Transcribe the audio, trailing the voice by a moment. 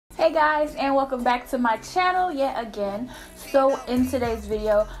Hey guys, and welcome back to my channel yet again. So in today's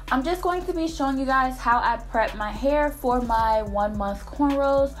video, I'm just going to be showing you guys how I prep my hair for my 1 month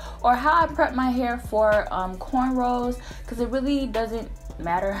cornrows, or how I prep my hair for cornrows, because it really doesn't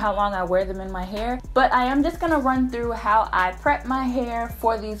matter how long I wear them in my hair. But I am just gonna run through how I prep my hair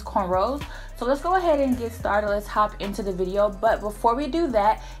for these cornrows. So let's go ahead and get started. Let's hop into the video. But before we do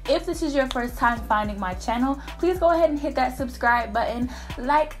that, if this is your first time finding my channel, please go ahead and hit that subscribe button,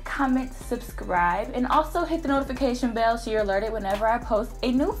 like, comment, subscribe, and also hit the notification bell so you're alerted whenever I post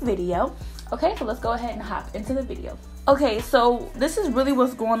a new video. Okay, so let's go ahead and hop into the video. Okay, so this is really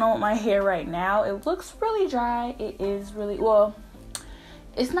what's going on with my hair right now. It looks really dry. It is really, well,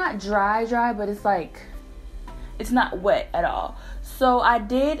 it's not dry, but it's like, it's not wet at all. So I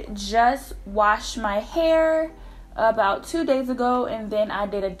did just wash my hair about 2 days ago, and then I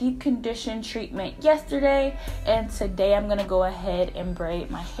did a deep condition treatment yesterday, and today I'm gonna go ahead and braid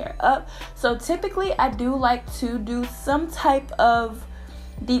my hair up. So typically I do like to do some type of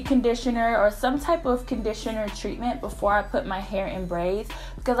deep conditioner or some type of conditioner treatment before I put my hair in braids,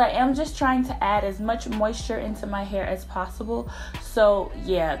 because I am just trying to add as much moisture into my hair as possible. So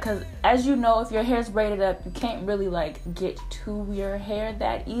yeah, because as you know, if your hair is braided up, you can't really like get to your hair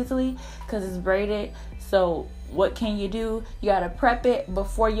that easily because it's braided. So what can you do? You gotta prep it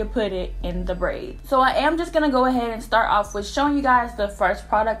before you put it in the braid. So I am just gonna go ahead and start off with showing you guys the first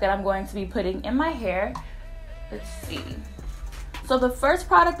product that I'm going to be putting in my hair. Let's see. So the first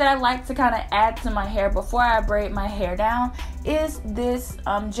product that I like to kind of add to my hair before I braid my hair down is this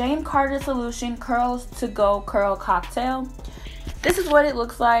Jane Carter Solution Curls to Go Curl Cocktail. This is what it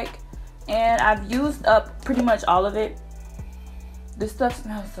looks like, and I've used up pretty much all of it. This stuff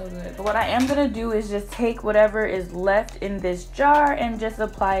smells so good. But what I am going to do is just take whatever is left in this jar and just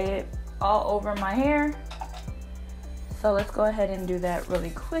apply it all over my hair. So let's go ahead and do that really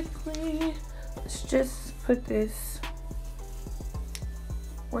quickly. Let's just put this,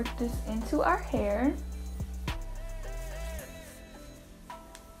 work this into our hair.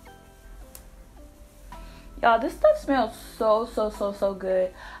 Y'all, this stuff smells so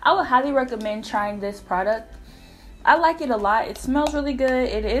good. I would highly recommend trying this product. I like it a lot. It smells really good.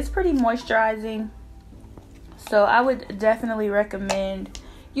 It is pretty moisturizing. So I would definitely recommend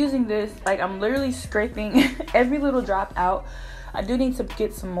using this. Like, I'm literally scraping every little drop out. I do need to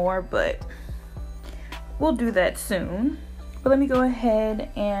get some more, but we'll do that soon. But let me go ahead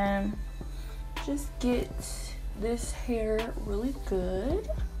and just get this hair really good.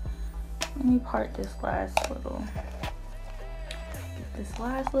 Let me part this last little, get this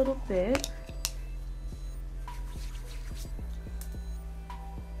last little bit.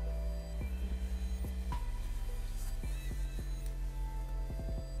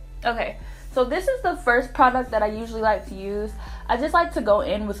 Okay, so this is the first product that I usually like to use. I just like to go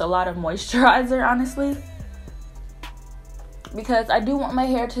in with a lot of moisturizer, honestly, because I do want my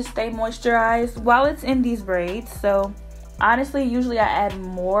hair to stay moisturized while it's in these braids. So honestly, usually I add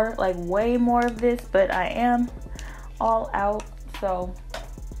more, like way more of this, but I am all out, so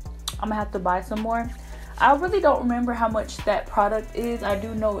I'm gonna have to buy some more. I really don't remember how much that product is. I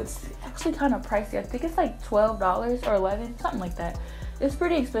do know it's actually kind of pricey. I think it's like $12 or $11, something like that. It's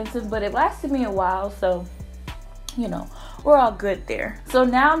pretty expensive, but it lasted me a while, so you know, we're all good there. So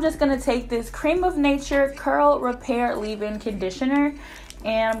now I'm just gonna take this Cream of Nature Curl Repair Leave-In Conditioner,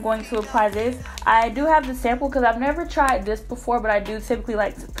 and I'm going to apply this. I do have the sample because I've never tried this before, but I do typically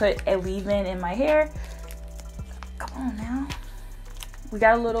like to put a leave-in in my hair. Come on now. We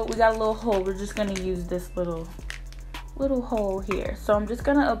got a little hole. We're just gonna use this little hole here. So I'm just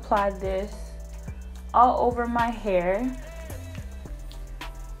gonna apply this all over my hair.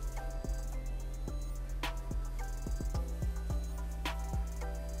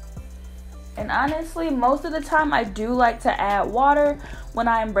 And honestly, most of the time I do like to add water when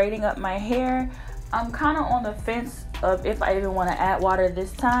I'm braiding up my hair. I'm kind of on the fence of if I even want to add water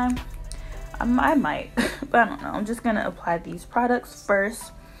this time. I might, but I don't know. I'm just going to apply these products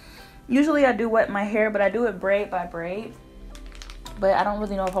first. Usually I do wet my hair, but I do it braid by braid. But I don't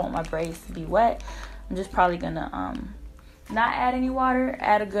really know if I want my braids to be wet. I'm just probably going to not add any water,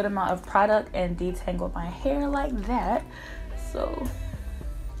 add a good amount of product, and detangle my hair like that. So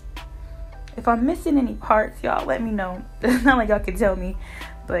if I'm missing any parts, y'all let me know. It's not like y'all can tell me,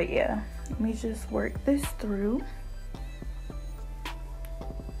 but yeah, let me just work this through.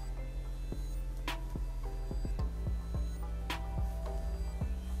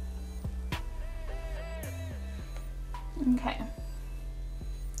 Okay,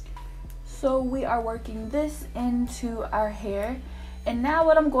 so we are working this into our hair, And now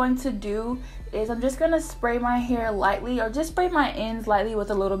what I'm going to do is I'm just going to spray my hair lightly, or just spray my ends lightly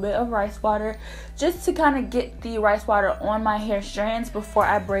with a little bit of rice water, just to kind of get the rice water on my hair strands before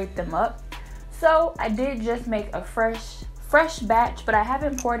I braid them up. So I did just make a fresh batch, but I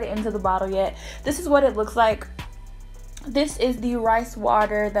haven't poured it into the bottle yet. This is what it looks like. This is the rice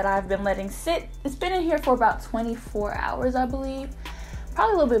water that I've been letting sit. It's been in here for about 24 hours, I believe.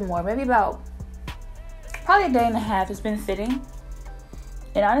 Probably a little bit more, maybe probably a day and a half it's been sitting.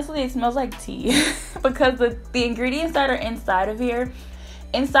 And honestly, it smells like tea because the ingredients that are inside of here,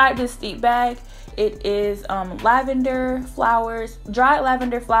 inside this steep bag, it is lavender flowers, dried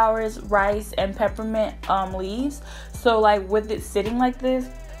lavender flowers, rice, and peppermint leaves. So like with it sitting like this,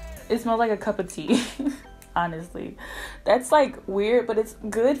 it smells like a cup of tea. Honestly, that's like weird, but it's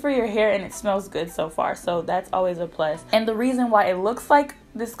good for your hair and it smells good so far, so that's always a plus. And the reason why it looks like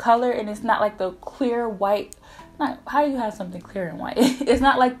this color and it's not like the clear white, how do you have something clear and white? It's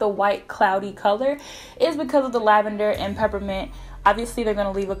not like the white cloudy color, is because of the lavender and peppermint. Obviously they're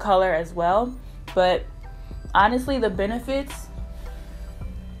going to leave a color as well, but honestly the benefits,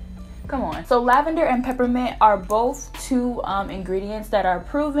 come on. So lavender and peppermint are both two ingredients that are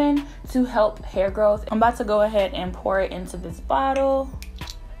proven to help hair growth. I'm about to go ahead and pour it into this bottle.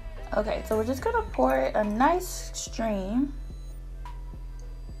 Okay, so we're just gonna pour it a nice stream.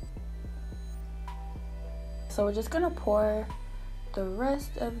 So we're just gonna pour the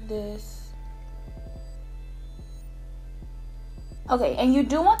rest of this. Okay, and you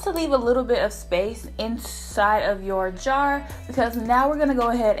do want to leave a little bit of space inside of your jar, because now we're gonna go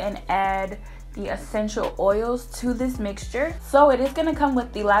ahead and add the essential oils to this mixture. So it is gonna come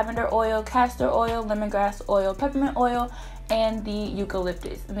with the lavender oil, castor oil, lemongrass oil, peppermint oil, and the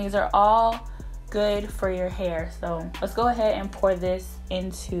eucalyptus. And these are all good for your hair. So let's go ahead and pour this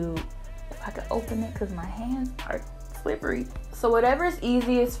into, if I could open it because my hands are slippery. So whatever is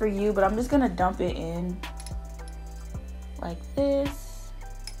easiest for you, but I'm just gonna dump it in like this.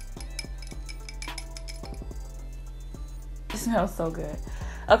 It smells so good.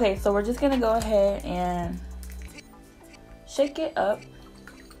 Okay, so we're just gonna go ahead and shake it up.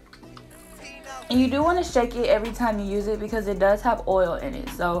 And you do want to shake it every time you use it because it does have oil in it.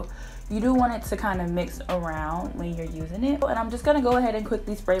 So you do want it to kind of mix around when you're using it. And I'm just gonna go ahead and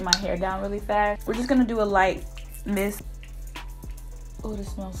quickly spray my hair down really fast. We're just gonna do a light mist. Oh, this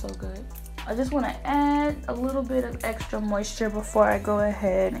smells so good. I just want to add a little bit of extra moisture before I go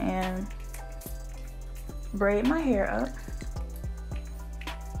ahead and braid my hair up.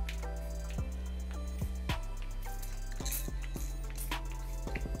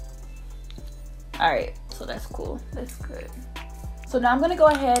 Alright, so that's cool. That's good. So now I'm going to go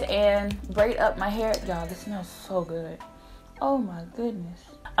ahead and braid up my hair. Y'all, this smells so good. Oh my goodness.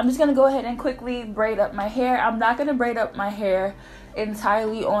 I'm just going to go ahead and quickly braid up my hair. I'm not going to braid up my hair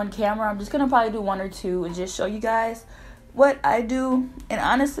entirely on camera. I'm just going to probably do one or two and just show you guys what I do. And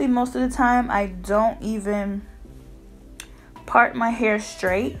honestly, most of the time I don't even part my hair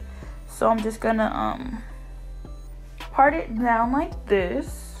straight. So I'm just going to part it down like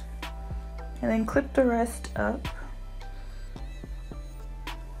this and then clip the rest up.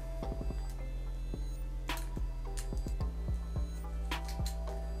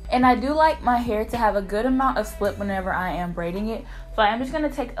 And I do like my hair to have a good amount of slip whenever I am braiding it. So I'm just going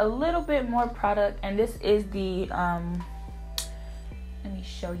to take a little bit more product. And this is the, let me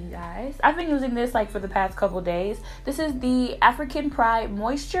show you guys. I've been using this like for the past couple days. This is the African Pride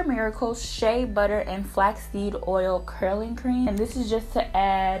Moisture Miracles Shea Butter and Flaxseed Oil Curling Cream. And this is just to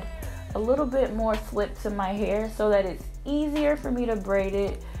add a little bit more slip to my hair so that it's easier for me to braid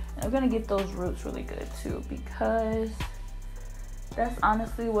it. And I'm going to get those roots really good too, because that's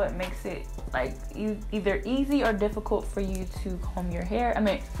honestly what makes it like either easy or difficult for you to comb your hair. I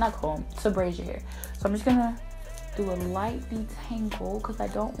mean, not comb, to braid your hair. So I'm just gonna do a light detangle because I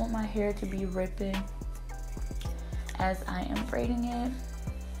don't want my hair to be ripping as I am braiding it.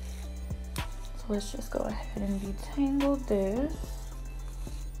 So let's just go ahead and detangle this.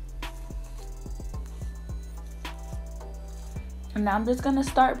 And now I'm just gonna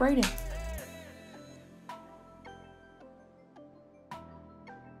start braiding.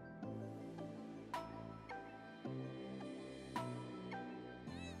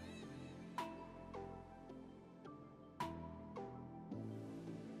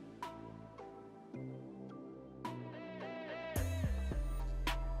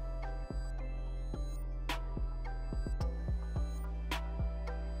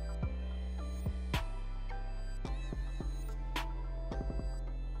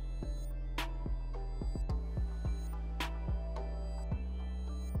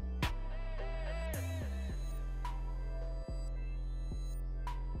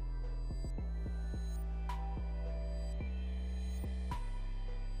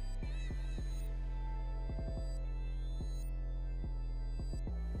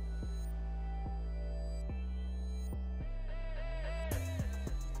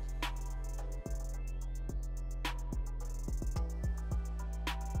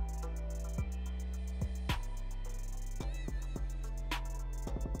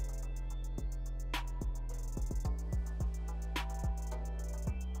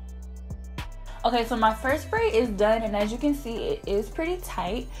 Okay, so my first braid is done, and as you can see, it is pretty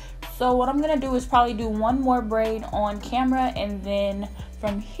tight. So what I'm gonna do is probably do one more braid on camera, and then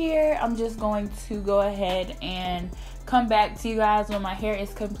from here I'm just going to go ahead and come back to you guys when my hair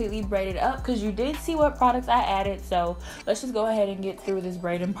is completely braided up, because you did see what products I added. So let's just go ahead and get through this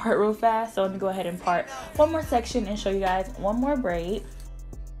braiding part real fast. So let me go ahead and part one more section and show you guys one more braid.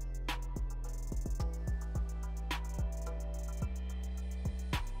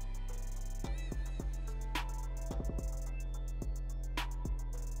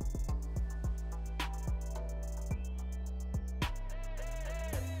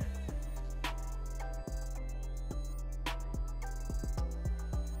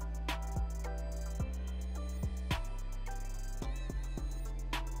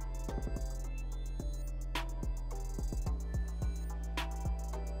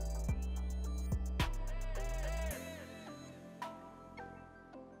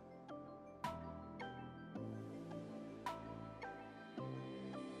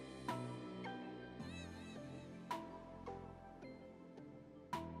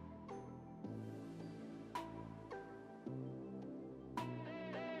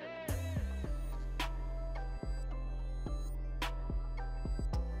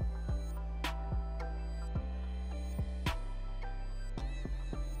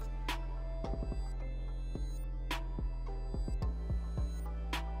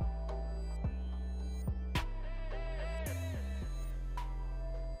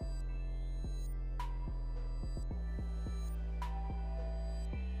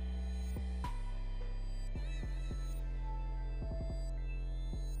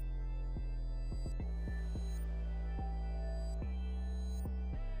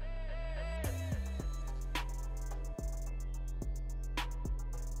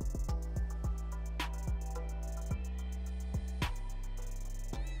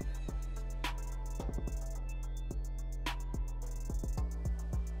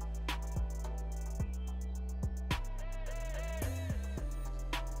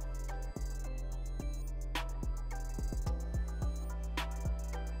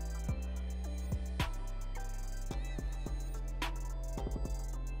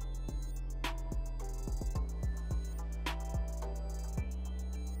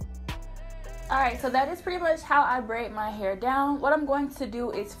 Alright, so that is pretty much how I braid my hair down. What I'm going to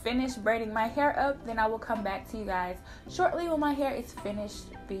do is finish braiding my hair up, then I will come back to you guys shortly when my hair is finished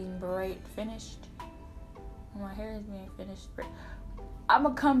being finished. When my hair is being finished. I'm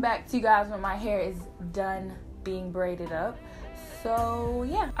gonna come back to you guys when my hair is done being braided up. So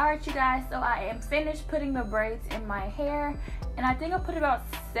yeah. Alright you guys, so I am finished putting the braids in my hair, and I think I put about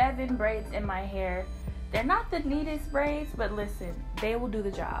 7 braids in my hair. They're not the neatest braids, but listen, they will do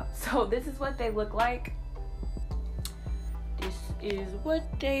the job. So this is what they look like. This is what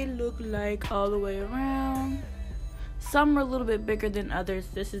they look like all the way around. Some are a little bit bigger than others.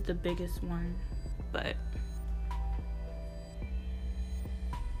 This is the biggest one, but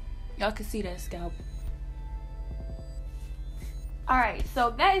y'all can see that scalp. Alright,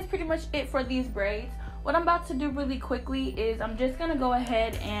 so that is pretty much it for these braids. What I'm about to do really quickly is I'm just gonna go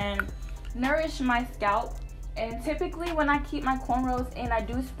ahead and nourish my scalp. And typically when I keep my cornrows in, I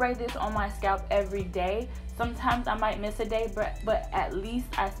do spray this on my scalp every day. Sometimes I might miss a day, but at least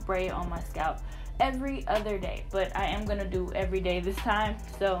I spray it on my scalp every other day. But I am gonna do every day this time.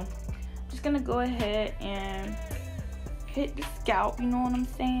 So I'm just gonna go ahead and hit the scalp, you know what I'm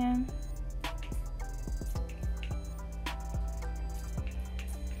saying?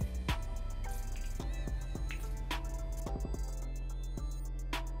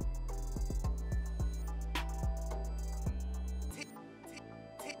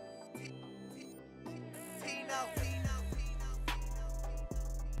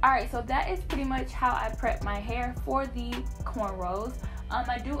 Alright, so that is pretty much how I prep my hair for the cornrows.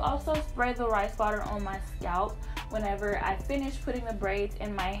 I do also spray the rice water on my scalp whenever I finish putting the braids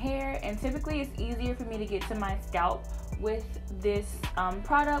in my hair, and typically it's easier for me to get to my scalp with this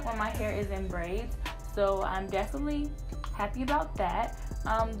product when my hair is in braids. So I'm definitely happy about that.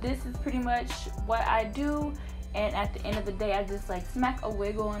 This is pretty much what I do, and at the end of the day I just like smack a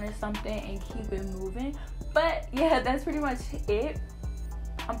wig on or something and keep it moving. But yeah, that's pretty much it.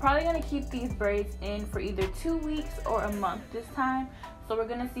 I'm probably going to keep these braids in for either 2 weeks or a month this time. So we're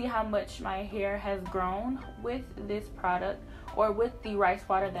going to see how much my hair has grown with this product, or with the rice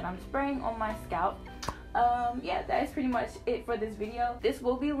water that I'm spraying on my scalp. Yeah, that is pretty much it for this video. This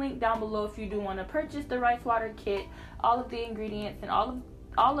will be linked down below if you do want to purchase the rice water kit. All of the ingredients and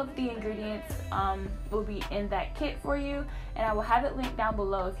all of the ingredients will be in that kit for you, and I will have it linked down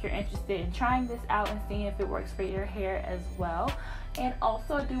below if you're interested in trying this out and seeing if it works for your hair as well. And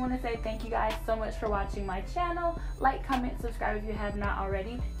also I do want to say thank you guys so much for watching my channel. Like, comment, subscribe if you have not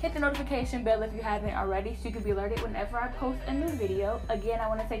already. Hit the notification bell if you haven't already so you can be alerted whenever I post a new video. Again, I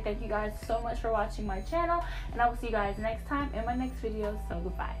want to say thank you guys so much for watching my channel, and I will see you guys next time in my next video. So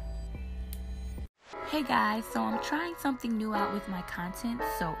goodbye. Hey guys, so I'm trying something new out with my content,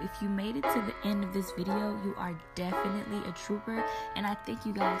 so if you made it to the end of this video, you are definitely a trooper, and I thank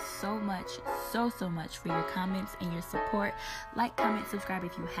you guys so much, so much for your comments and your support. Like, comment, subscribe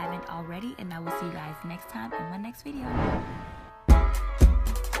if you haven't already, and I will see you guys next time in my next video.